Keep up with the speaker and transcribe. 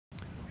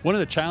One of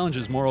the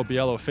challenges Mauro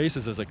Biello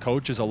faces as a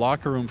coach is a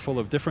locker room full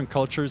of different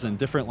cultures and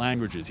different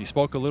languages. He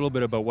spoke a little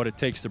bit about what it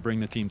takes to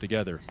bring the team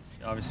together.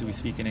 Obviously we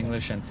speak in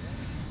English, and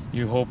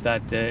you hope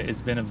that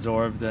it's been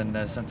absorbed,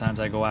 and sometimes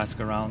I go ask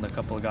around a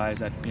couple of guys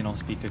that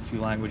speak a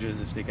few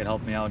languages if they could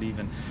help me out,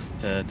 even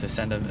to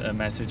send a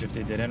message if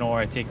they didn't, or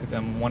I take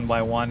them one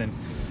by one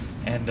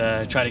and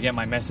try to get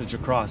my message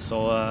across.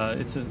 So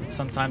it's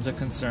sometimes a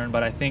concern,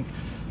 but I think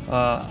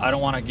I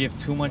don't want to give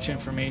too much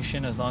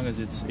information as long as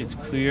it's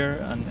clear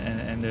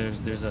and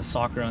there's a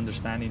soccer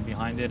understanding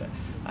behind it.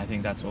 I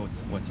think that's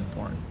what's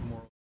important.